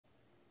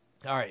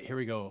All right, here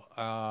we go.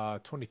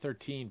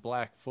 2013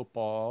 Black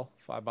Football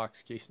 5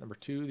 box case number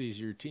 2. These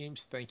are your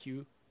teams. Thank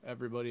you,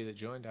 everybody that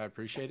joined. I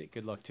appreciate it.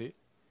 Good luck to you.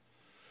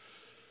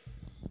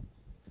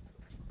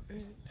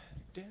 And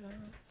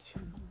down to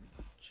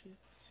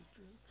Gypsy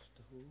Drugstore.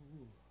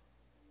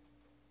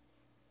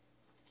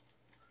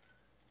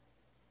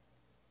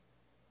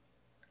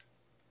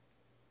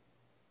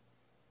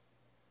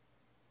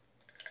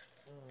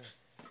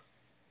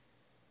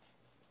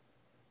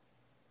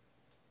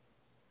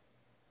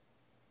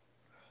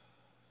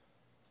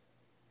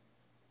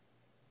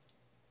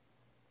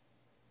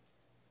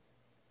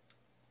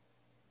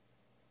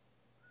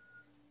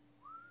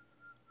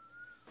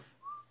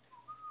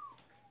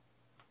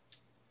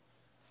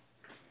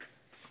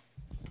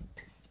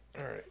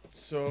 All right,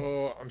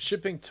 so I'm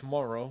shipping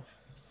tomorrow.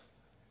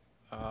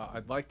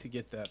 I'd like to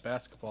get that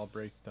basketball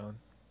break done,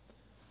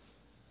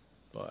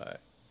 but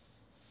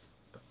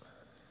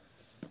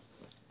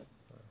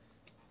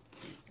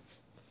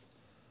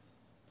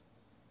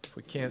if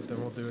we can't,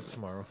 then we'll do it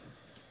tomorrow.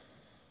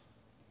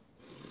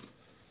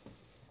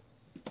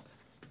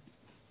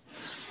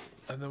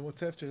 And then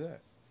what's after that?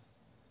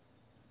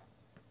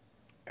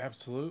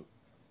 Absolute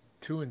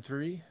 2 and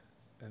 3,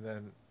 and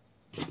then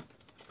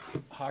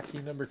hockey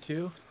number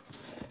 2,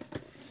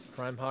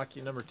 prime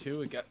hockey number 2.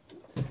 We got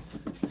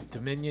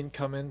Dominion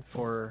coming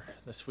for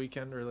this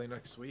weekend, early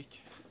next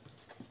week.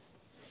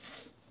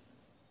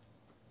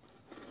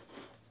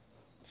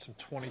 Some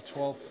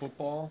 2012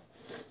 football,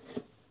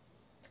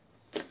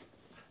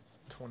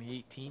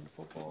 2018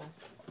 football,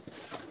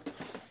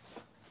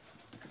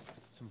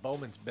 some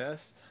Bowman's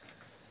Best.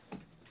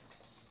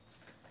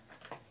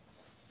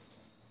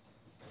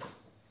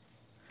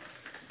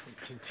 Some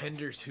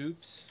Contenders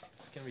Hoops.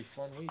 It's going to be a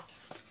fun week.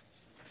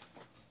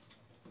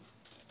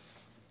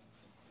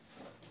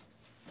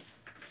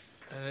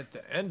 And at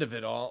the end of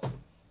it all,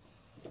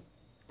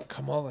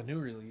 come all the new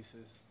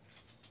releases.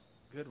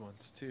 Good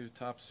ones, too.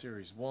 Top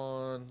Series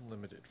 1,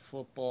 Limited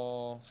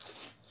Football,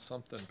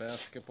 something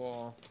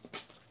basketball.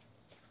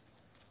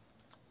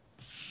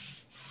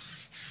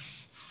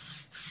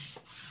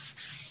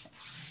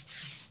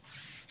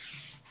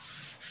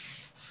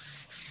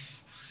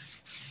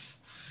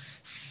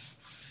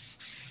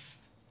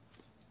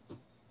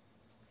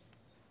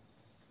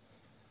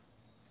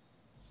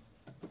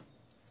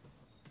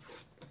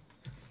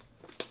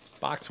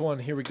 Box 1,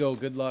 here we go.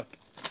 Good luck.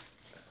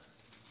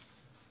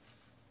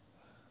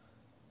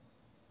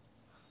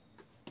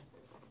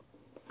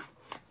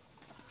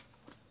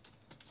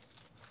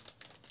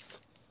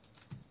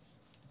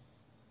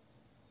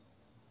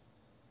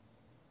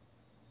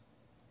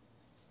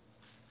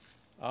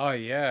 Oh,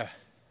 yeah.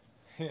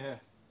 Yeah.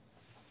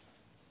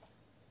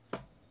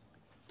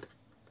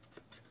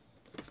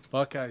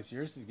 Buckeyes,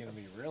 yours is going to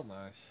be real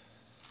nice.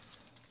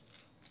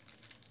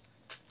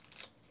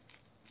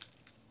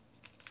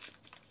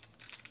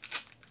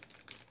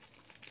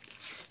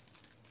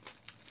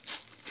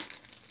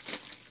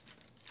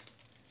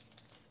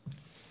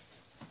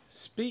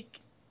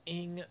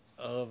 Speaking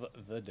of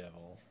the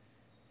devil,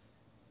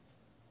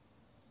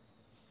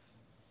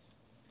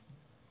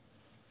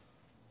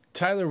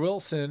 Tyler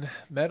Wilson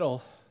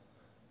medal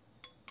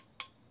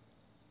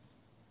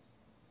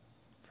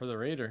for the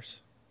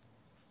Raiders.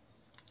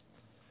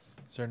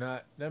 So they're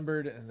not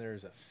numbered, and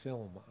there's a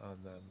film on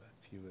them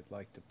if you would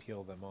like to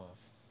peel them off.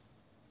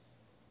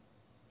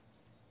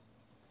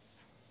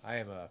 I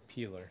am a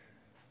peeler.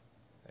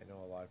 I know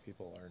a lot of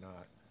people are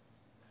not.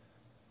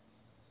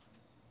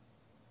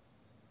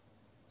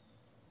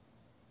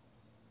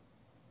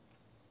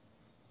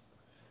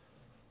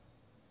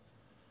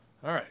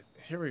 All right,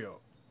 here we go.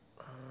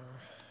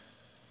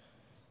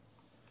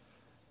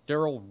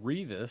 Daryl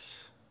Revis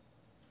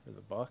for the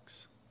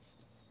Bucks.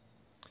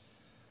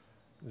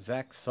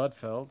 Zach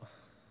Sudfeld,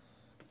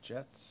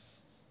 Jets.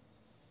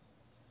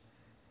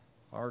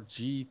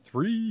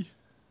 RG3.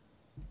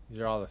 These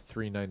are all the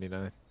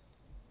 $3.99.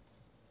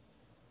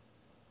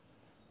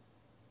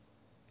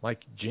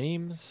 Mike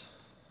James.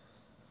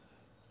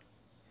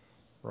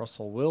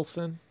 Russell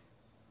Wilson.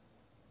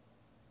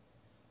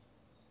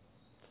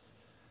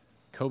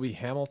 Kobe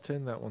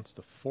Hamilton, that one's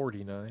to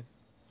 49.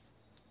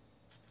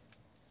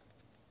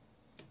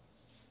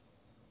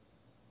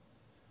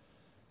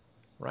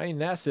 Ryan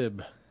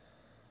Nassib.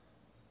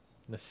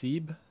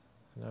 Nassib?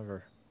 I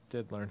never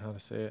did learn how to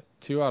say it.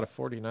 2 out of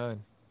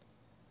 49.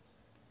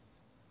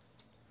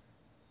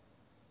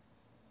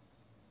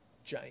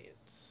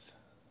 Giants.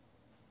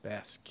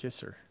 Bass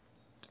Kisser.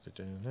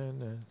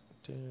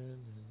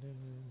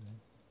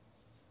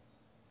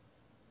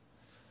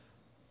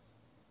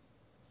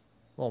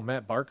 Well,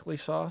 Matt Barkley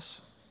sauce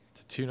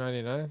to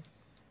 $2.99.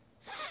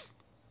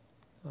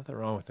 Nothing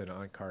wrong with an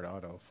on-card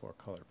auto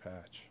 4-color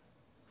patch.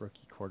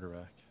 Rookie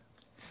quarterback.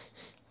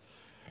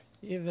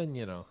 Even,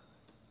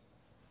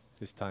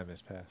 his time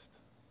has passed.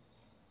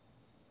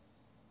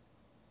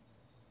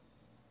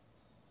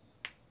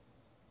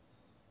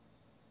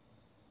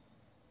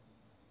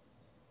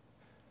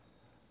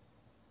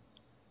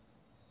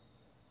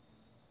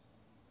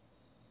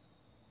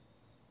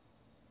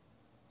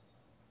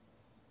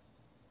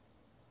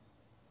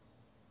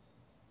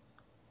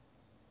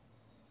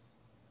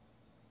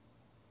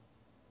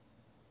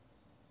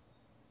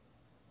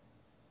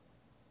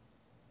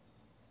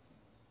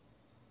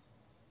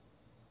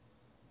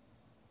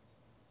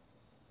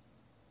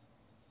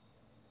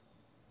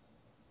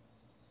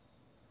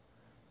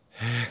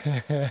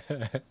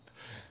 Matt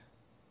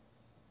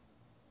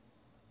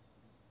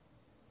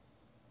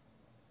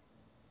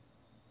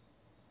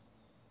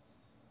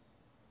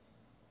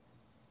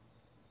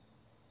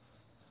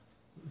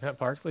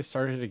Barkley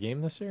started a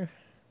game this year.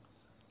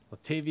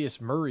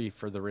 Latavius Murray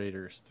for the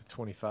Raiders to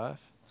 25.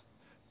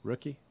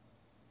 Rookie.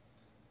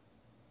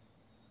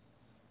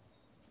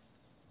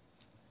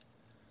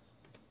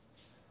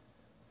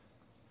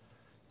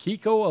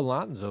 Kiko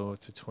Alonso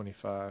to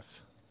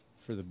 25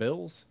 for the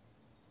Bills.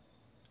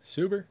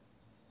 Suber.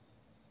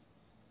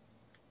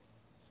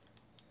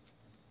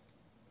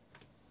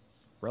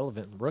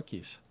 Relevant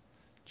rookies.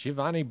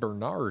 Giovanni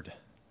Bernard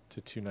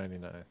to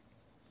 299.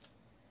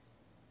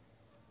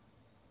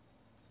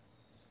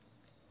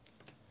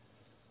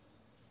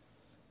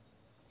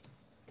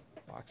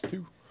 Box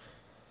 2.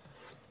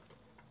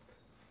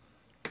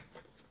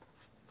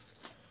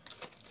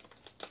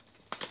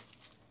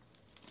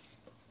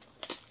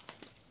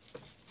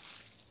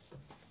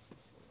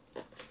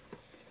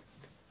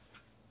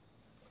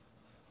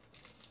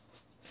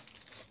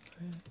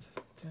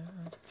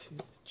 Down to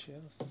the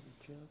Chelsea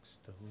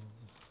drugstore.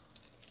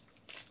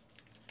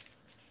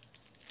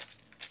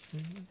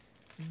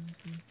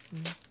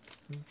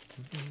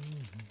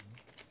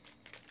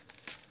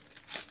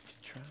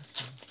 Try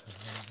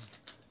sometime.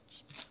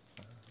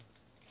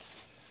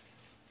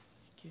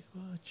 Get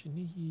what you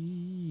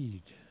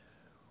need.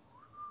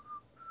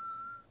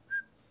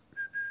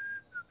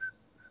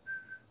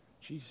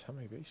 Jeez, how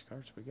many base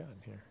cards we got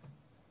in here?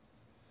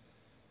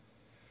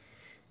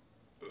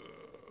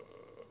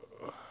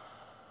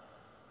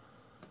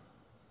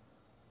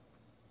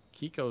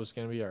 Kiko is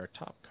going to be our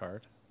top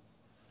card.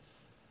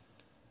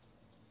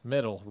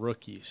 Middle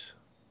rookies.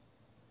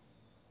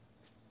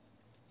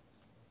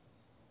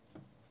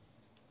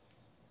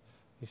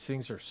 These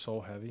things are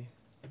so heavy.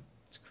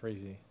 It's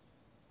crazy.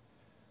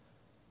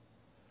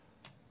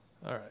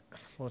 All right.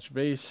 Launch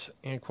base.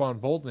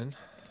 Anquan Bolden.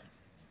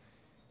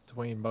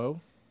 Dwayne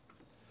Bowe.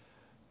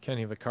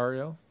 Kenny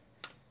Vicario.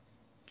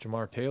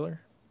 Jamar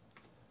Taylor.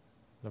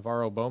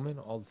 Navarro Bowman.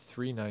 All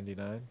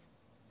 $3.99.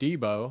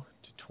 Debo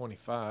to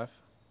 25.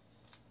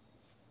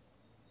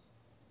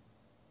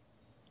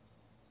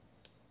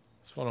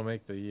 Just want to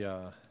make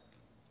the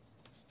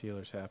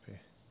Steelers happy.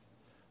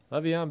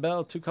 Le'Veon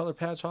Bell, 2-color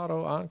patch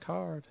auto on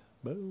card.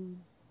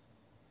 Boom.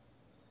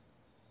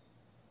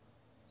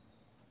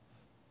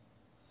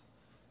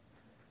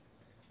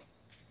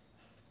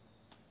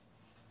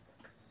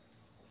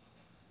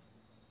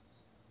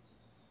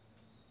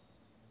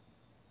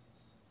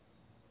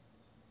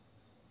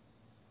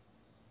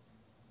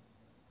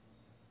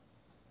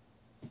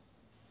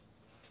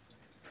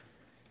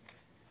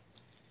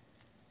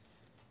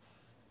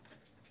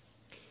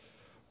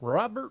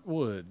 Robert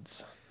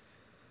Woods.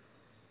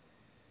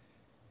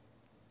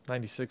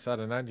 96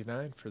 out of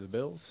 99 for the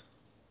Bills.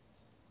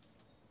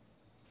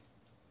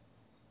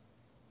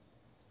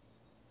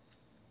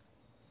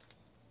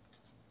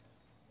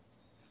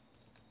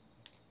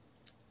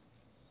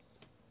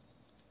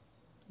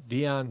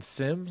 Deion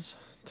Sims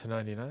to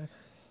 99.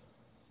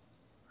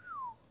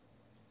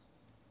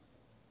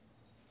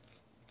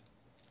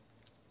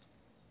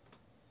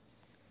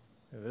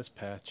 Look at this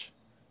patch.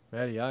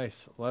 Matty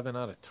Ice, 11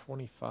 out of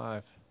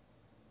 25.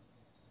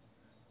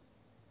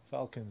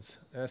 Falcons,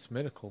 that's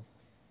mythical.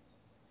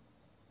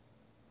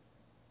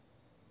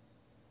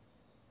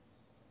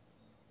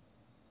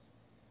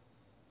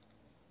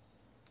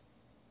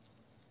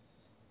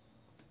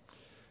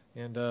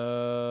 And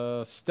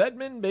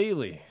Stedman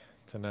Bailey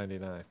to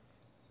 99.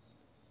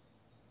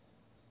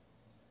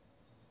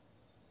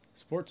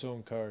 Sports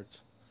Zone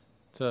cards.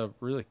 It's a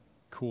really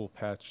cool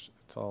patch.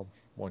 It's all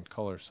one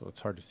color, so it's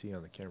hard to see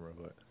on the camera,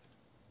 but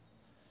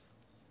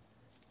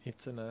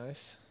it's a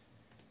nice.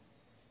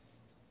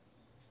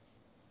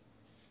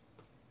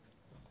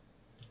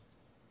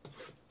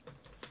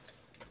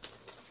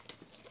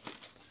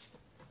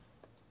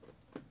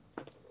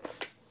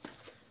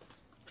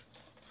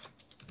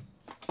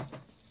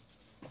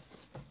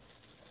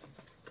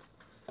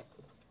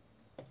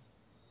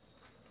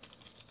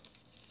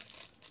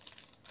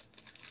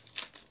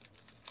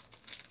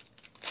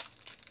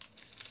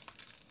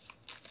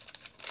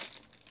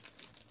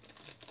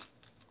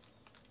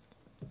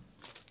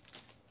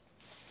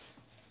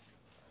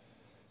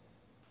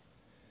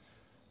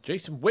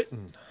 Jason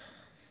Witten.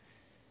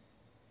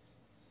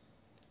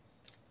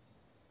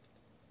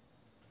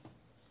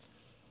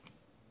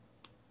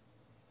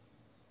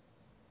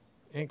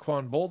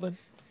 Anquan Bolden.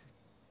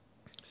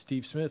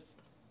 Steve Smith.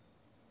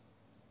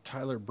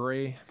 Tyler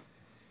Bray.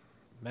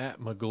 Matt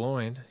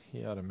McGloin.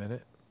 He had a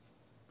minute.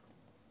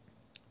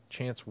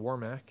 Chance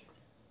Warmack.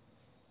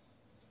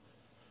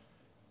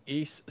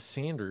 Ace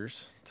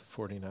Sanders to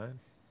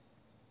 49.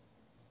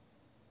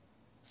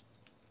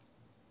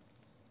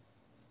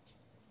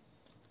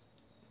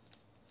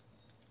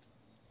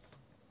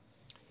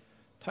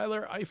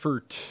 Tyler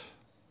Eifert.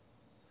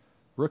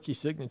 Rookie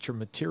signature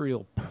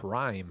material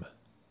prime.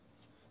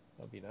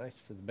 That would be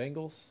nice for the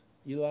Bengals.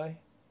 Eli.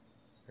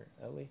 Or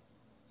Ellie.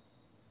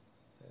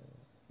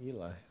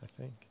 Eli, I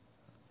think.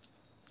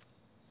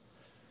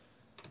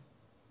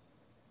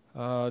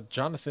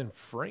 Jonathan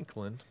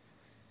Franklin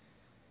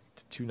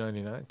to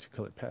 299,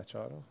 two-color patch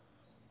auto.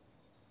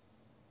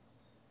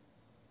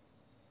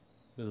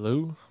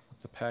 Blue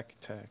with the pack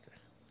attacker.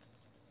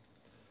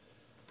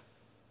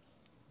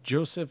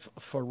 Joseph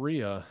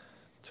Faria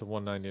to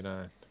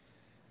 199.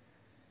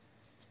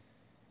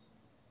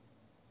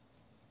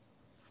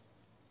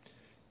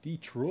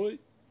 Detroit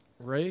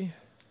Ray.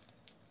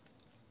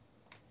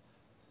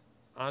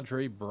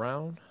 Andre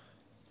Brown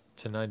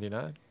to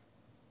 99.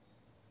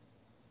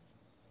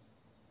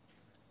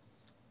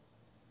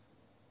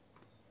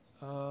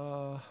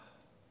 Uh,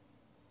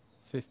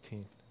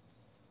 15.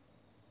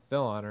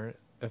 They'll honor it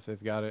if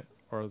they've got it,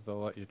 or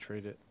they'll let you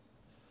trade it.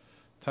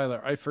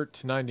 Tyler Eifert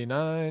to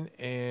 99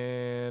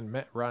 and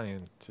Matt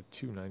Ryan to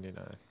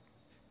 299.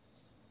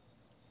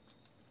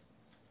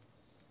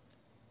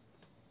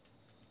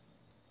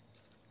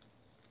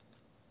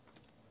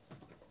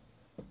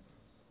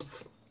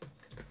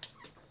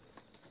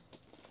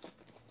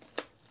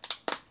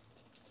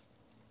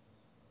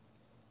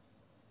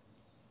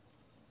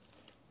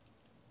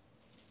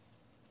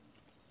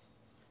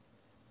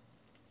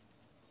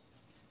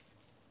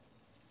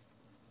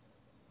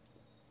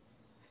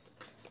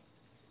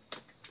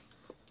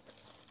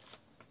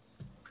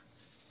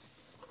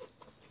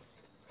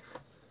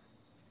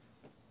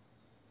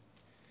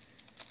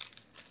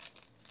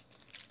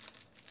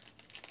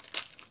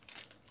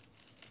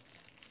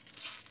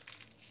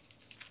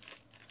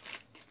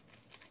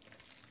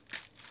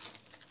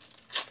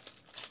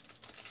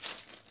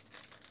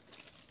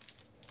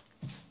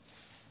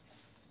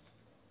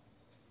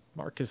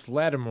 Marcus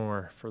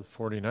Lattimore for the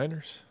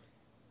 49ers.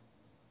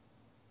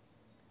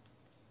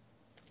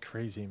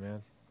 Crazy,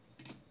 man.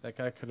 That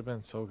guy could have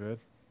been so good.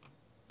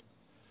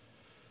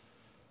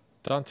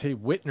 Dante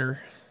Whitner.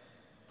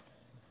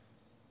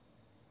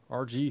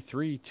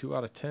 RG3, 2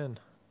 out of 10.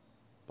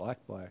 Black.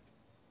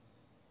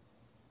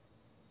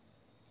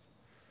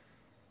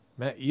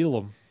 Matt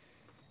Elam.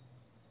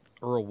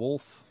 Earl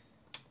Wolf.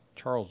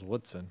 Charles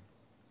Woodson.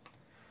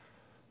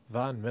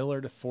 Von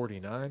Miller to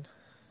 49.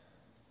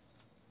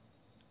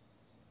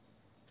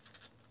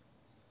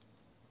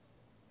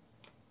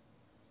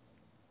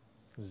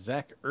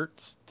 Zach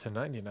Ertz to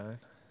 99.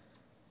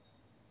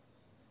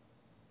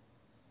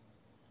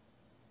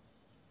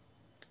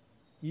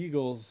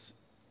 Eagles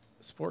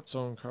Sports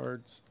Zone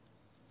cards.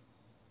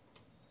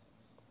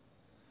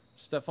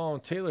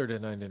 Stephon Taylor to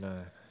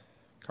 99.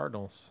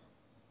 Cardinals.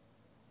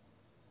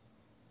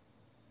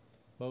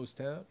 Mo's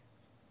Town.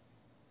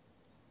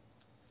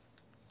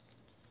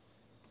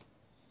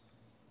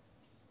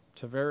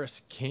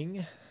 Tavares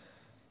King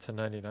to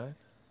 99.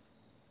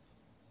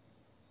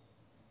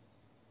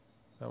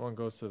 That one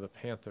goes to the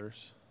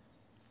Panthers.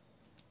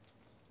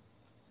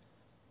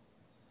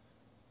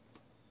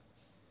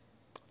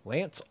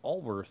 Lance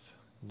Allworth,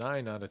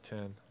 9 out of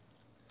 10.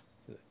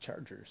 The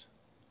Chargers.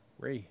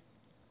 Ray.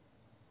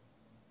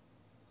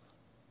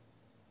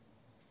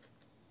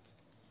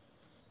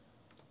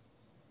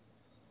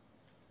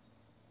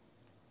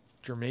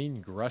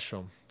 Jermaine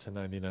Gresham to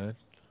 99.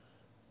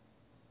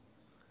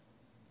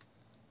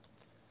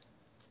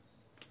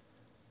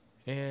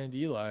 And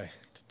Eli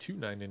to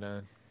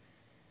 299.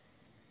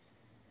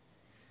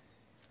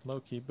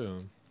 Low-key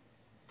boom.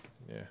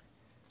 Yeah.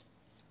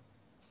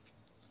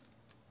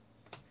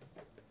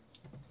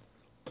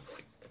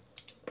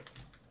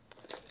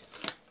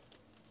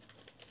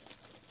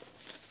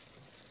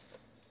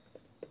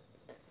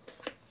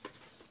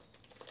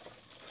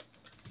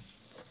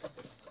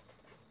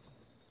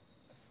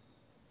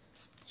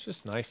 It's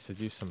just nice to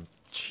do some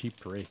cheap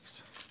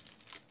breaks.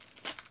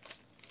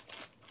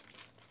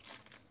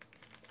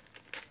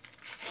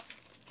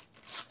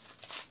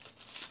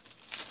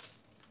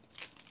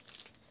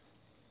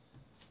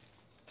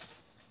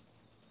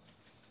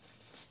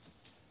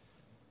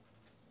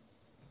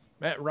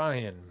 Matt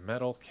Ryan,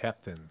 Metal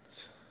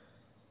Captains.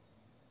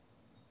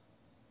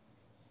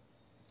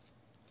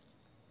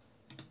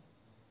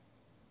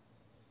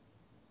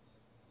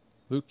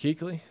 Luke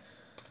Kuechly.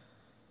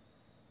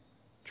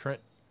 Trent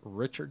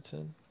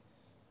Richardson.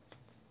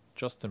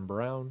 Justin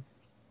Brown.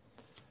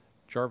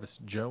 Jarvis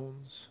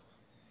Jones.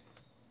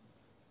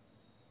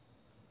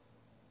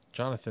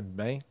 Jonathan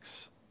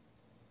Banks.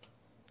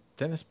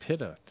 Dennis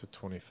Pitta to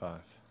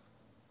 25.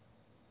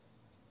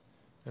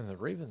 And the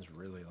Ravens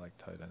really like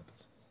tight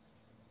ends.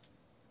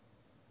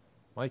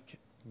 Mike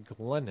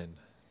Glennon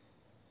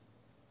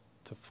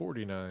to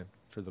 49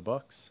 for the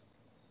Bucks.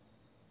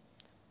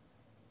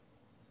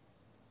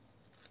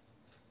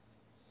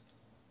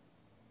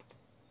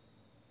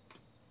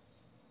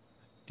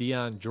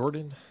 Deion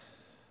Jordan,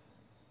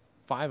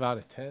 5 out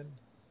of 10.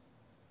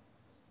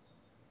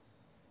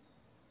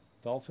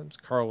 Dolphins,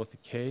 Carl with a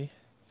K,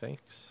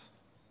 thanks.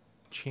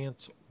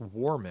 Chance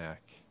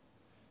Warmack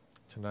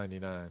to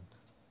 99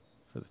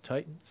 for the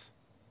Titans.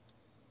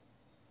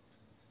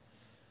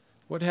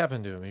 What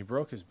happened to him? He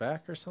broke his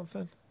back or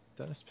something?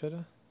 Dennis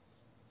Pitta.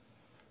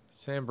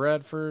 Sam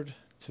Bradford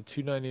to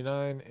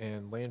 299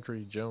 and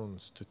Landry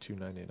Jones to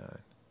 299.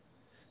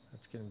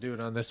 That's going to do it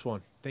on this one.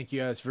 Thank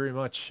you guys very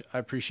much. I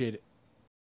appreciate it.